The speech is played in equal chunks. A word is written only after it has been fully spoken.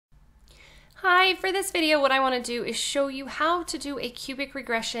Hi, for this video what I want to do is show you how to do a cubic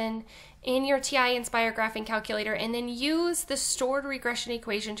regression in your TI-Nspire graphing calculator and then use the stored regression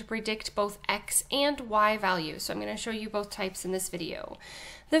equation to predict both x and y values. So I'm going to show you both types in this video.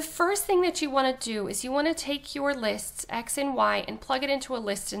 The first thing that you want to do is you want to take your lists x and y and plug it into a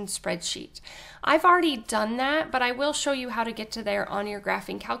list in spreadsheet. I've already done that, but I will show you how to get to there on your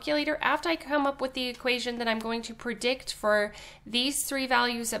graphing calculator after I come up with the equation that I'm going to predict for these three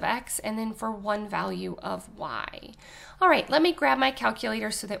values of x and then for one value of y. All right, let me grab my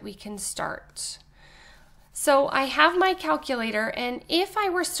calculator so that we can start. So I have my calculator, and if I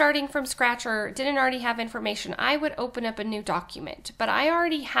were starting from scratch or didn't already have information, I would open up a new document. But I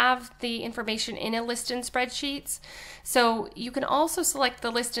already have the information in a list in spreadsheets. So you can also select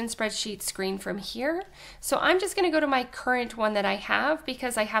the list in spreadsheet screen from here. So I'm just going to go to my current one that I have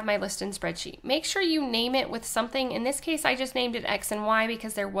because I have my list in spreadsheet. Make sure you name it with something. In this case, I just named it x and y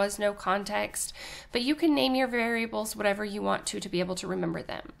because there was no context. But you can name your variables whatever you want to be able to remember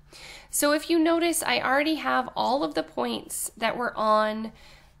them. So if you notice, I already have all of the points that were on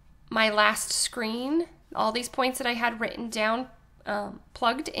my last screen, all these points that I had written down,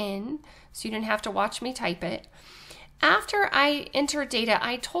 plugged in, so you didn't have to watch me type it. After I enter data,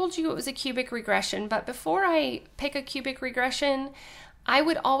 I told you it was a cubic regression, but before I pick a cubic regression, I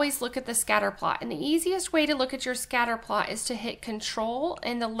would always look at the scatter plot. And the easiest way to look at your scatter plot is to hit Control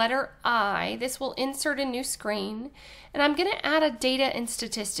and the letter I. This will insert a new screen. And I'm going to add a data and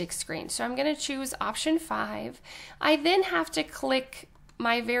statistics screen. So I'm going to choose option 5. I then have to click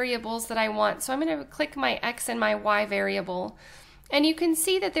my variables that I want. So I'm going to click my x and my y variable. And you can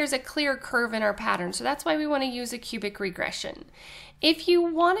see that there's a clear curve in our pattern. So that's why we want to use a cubic regression. If you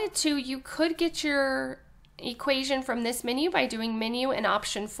wanted to, you could get your equation from this menu by doing menu and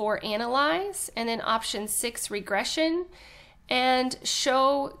option 4 analyze and then option 6 regression and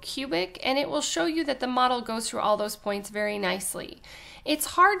show cubic, and it will show you that the model goes through all those points very nicely. It's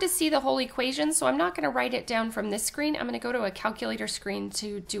hard to see the whole equation, so I'm not going to write it down from this screen. I'm going to go to a calculator screen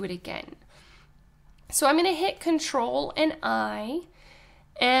to do it again. So I'm going to hit Control and I,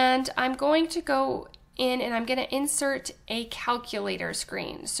 and I'm going to go in and I'm going to insert a calculator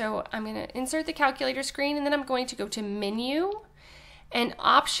screen. So I'm going to insert the calculator screen and then I'm going to go to menu and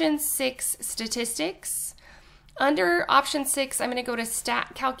option 6 statistics. Under option 6 I'm going to go to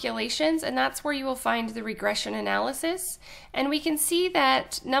stat calculations, and that's where you will find the regression analysis, and we can see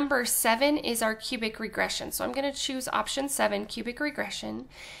that number 7 is our cubic regression. So I'm going to choose option 7 cubic regression.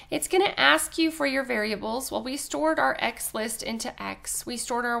 It's going to ask you for your variables. Well, we stored our x list into x, we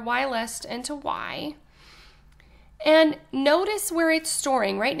stored our y list into y. And notice where it's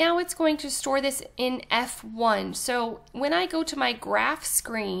storing. Right now it's going to store this in F1. So when I go to my graph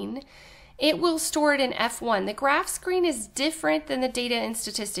screen, it will store it in F1. The graph screen is different than the data and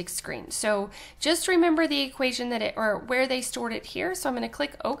statistics screen. So just remember the equation that or where they stored it here. So I'm going to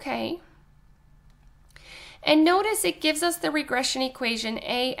click OK. And notice it gives us the regression equation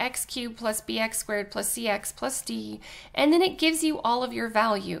ax cubed plus bx squared plus cx plus d, and then it gives you all of your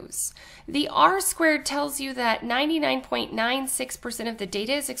values. The r squared tells you that 99.96% of the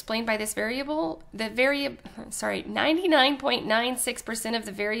data is explained by this variable. 99.96% of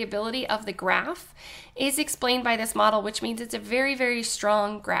the variability of the graph is explained by this model, which means it's a very, very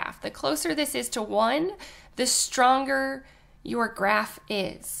strong graph. The closer this is to 1, the stronger your graph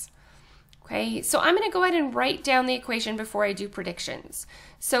is. Okay, so I'm going to go ahead and write down the equation before I do predictions.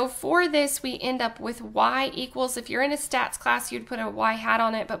 So for this, we end up with y equals, if you're in a stats class, you'd put a y hat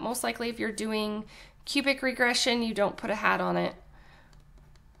on it, but most likely if you're doing cubic regression, you don't put a hat on it.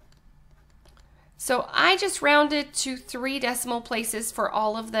 So I just rounded to 3 decimal places for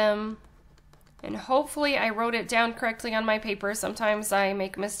all of them, and hopefully I wrote it down correctly on my paper. Sometimes I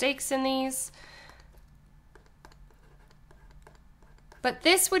make mistakes in these. But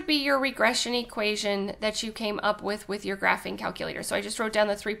this would be your regression equation that you came up with your graphing calculator. So I just wrote down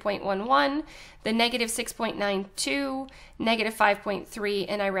the 3.11, the negative 6.92, negative 5.3,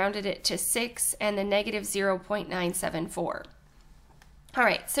 and I rounded it to 6, and the negative 0.974. All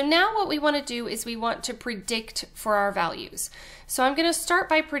right, so now what we want to do is we want to predict for our values. So I'm going to start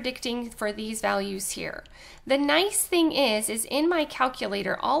by predicting for these values here. The nice thing is in my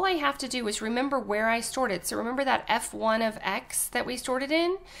calculator, all I have to do is remember where I stored it. So remember that F1 of x that we stored it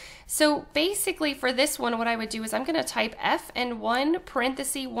in? So basically for this one, what I would do is I'm going to type f and 1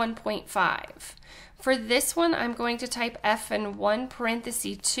 parenthesis 1.5. For this one, I'm going to type f and 1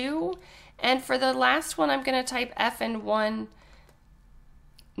 parenthesis 2. And for the last one, I'm going to type f and 1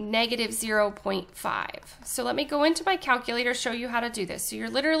 negative 0.5. So let me go into my calculator, show you how to do this. So you're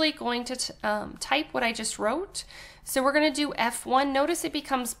literally going to type what I just wrote. So we're going to do F1. Notice it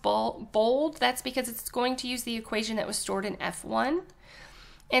becomes bold. That's because it's going to use the equation that was stored in F1.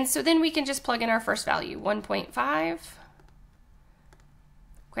 And so then we can just plug in our first value, 1.5.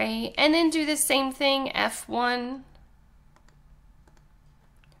 Okay, and then do the same thing, F1,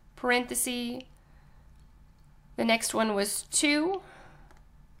 parenthesis. The next one was 2.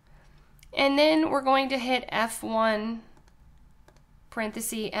 And then we're going to hit F1,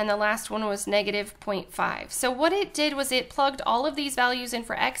 parenthesis, and the last one was negative 0.5. So what it did was it plugged all of these values in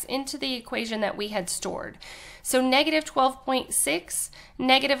for x into the equation that we had stored. So negative 12.6,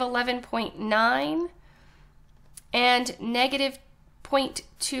 negative 11.9, and negative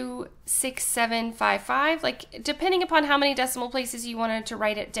 0.26755, like depending upon how many decimal places you wanted to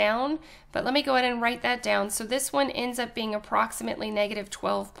write it down, but let me go ahead and write that down. So this one ends up being approximately negative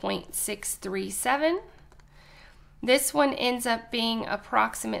 12.637. This one ends up being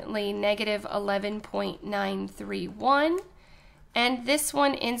approximately negative 11.931, and this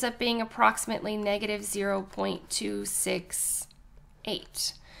one ends up being approximately negative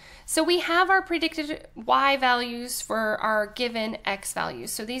 0.268. So we have our predicted y values for our given x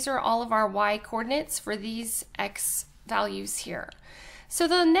values. So these are all of our y coordinates for these x values here. So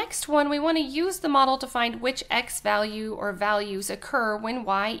the next one, we want to use the model to find which x value or values occur when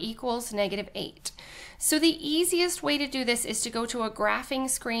y equals negative 8. So the easiest way to do this is to go to a graphing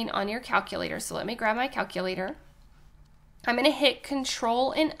screen on your calculator. So let me grab my calculator. I'm going to hit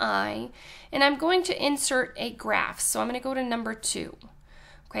Control and I, and I'm going to insert a graph. So I'm going to go to number 2.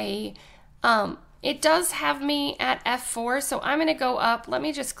 Okay, it does have me at F4, so I'm going to go up. Let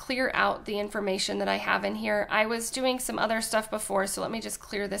me just clear out the information that I have in here. I was doing some other stuff before, so let me just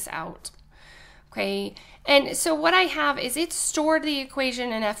clear this out. Okay, and so what I have is it stored the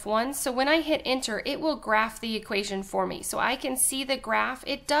equation in F1, so when I hit enter, it will graph the equation for me. So I can see the graph.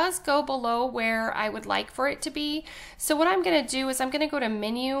 It does go below where I would like for it to be. So what I'm going to do is I'm going to go to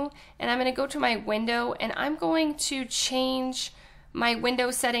menu, and I'm going to go to my window, and I'm going to change my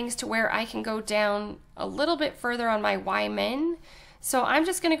window settings to where I can go down a little bit further on my y-min. So I'm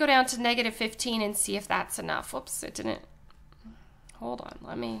just going to go down to negative 15 and see if that's enough. Whoops, it didn't. Hold on,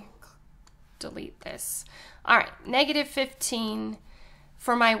 let me delete this. All right, negative 15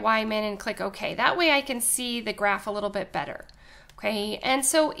 for my y-min and click OK. That way I can see the graph a little bit better. Okay, and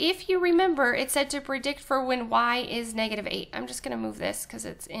so if you remember, it said to predict for when y is negative 8. I'm just going to move this because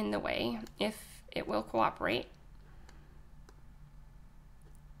it's in the way, if it will cooperate.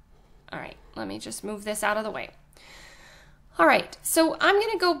 All right, let me just move this out of the way. All right, so I'm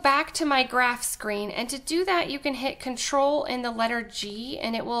going to go back to my graph screen, and to do that you can hit Control and the letter G,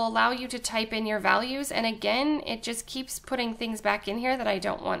 and it will allow you to type in your values. And again, it just keeps putting things back in here that I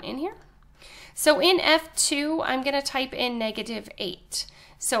don't want in here. So in F2, I'm going to type in negative 8.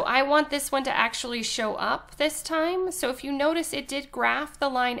 So I want this one to actually show up this time. So if you notice, it did graph the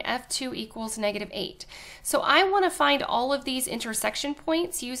line F2 equals negative 8. So I want to find all of these intersection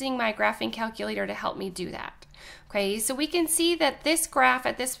points using my graphing calculator to help me do that. Okay, so we can see that this graph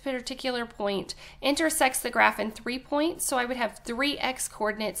at this particular point intersects the graph in 3 points. So I would have 3 x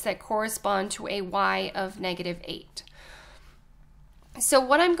coordinates that correspond to a y of negative 8. So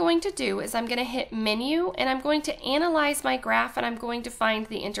what I'm going to do is I'm going to hit menu, and I'm going to analyze my graph, and I'm going to find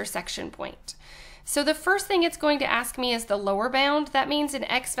the intersection point. So the first thing it's going to ask me is the lower bound. That means an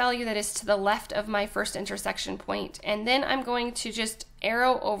x value that is to the left of my first intersection point. And then I'm going to just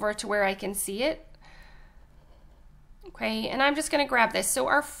arrow over to where I can see it. Okay, and I'm just going to grab this. So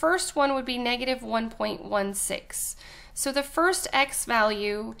our first one would be negative 1.16. So the first x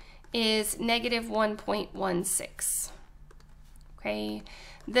value is negative 1.16. Okay,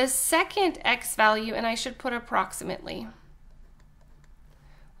 the second x value, and I should put approximately.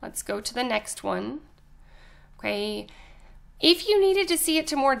 Let's go to the next one. Okay, if you needed to see it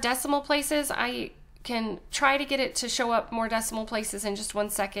to more decimal places, I can try to get it to show up more decimal places in just 1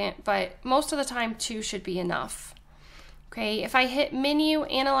 second, but most of the time 2 should be enough. Okay, if I hit menu,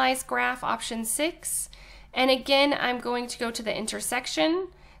 analyze graph, option 6, and again I'm going to go to the intersection.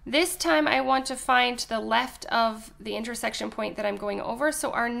 This time I want to find the left of the intersection point that I'm going over,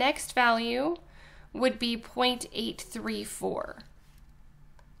 so our next value would be 0.834. I'm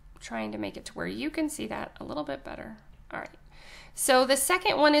trying to make it to where you can see that a little bit better. All right, so the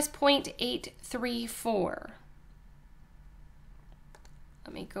second one is 0.834.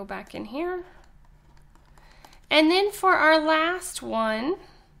 Let me go back in here. And then for our last one,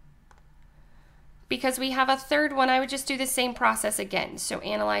 because we have a third one, I would just do the same process again. So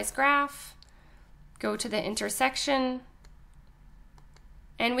analyze graph, go to the intersection,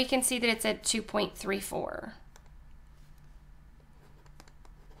 and we can see that it's at 2.34.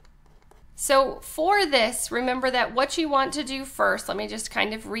 So for this, remember that what you want to do first, let me just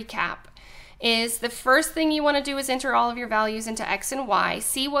kind of recap, is the first thing you want to do is enter all of your values into X and Y,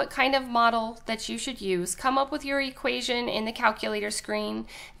 see what kind of model that you should use, come up with your equation in the calculator screen,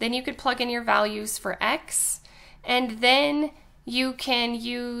 then you could plug in your values for X, and then you can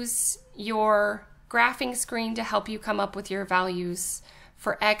use your graphing screen to help you come up with your values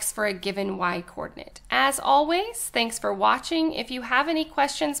for X for a given Y coordinate. As always, thanks for watching. If you have any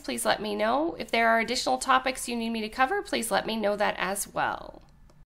questions, please let me know. If there are additional topics you need me to cover, please let me know that as well.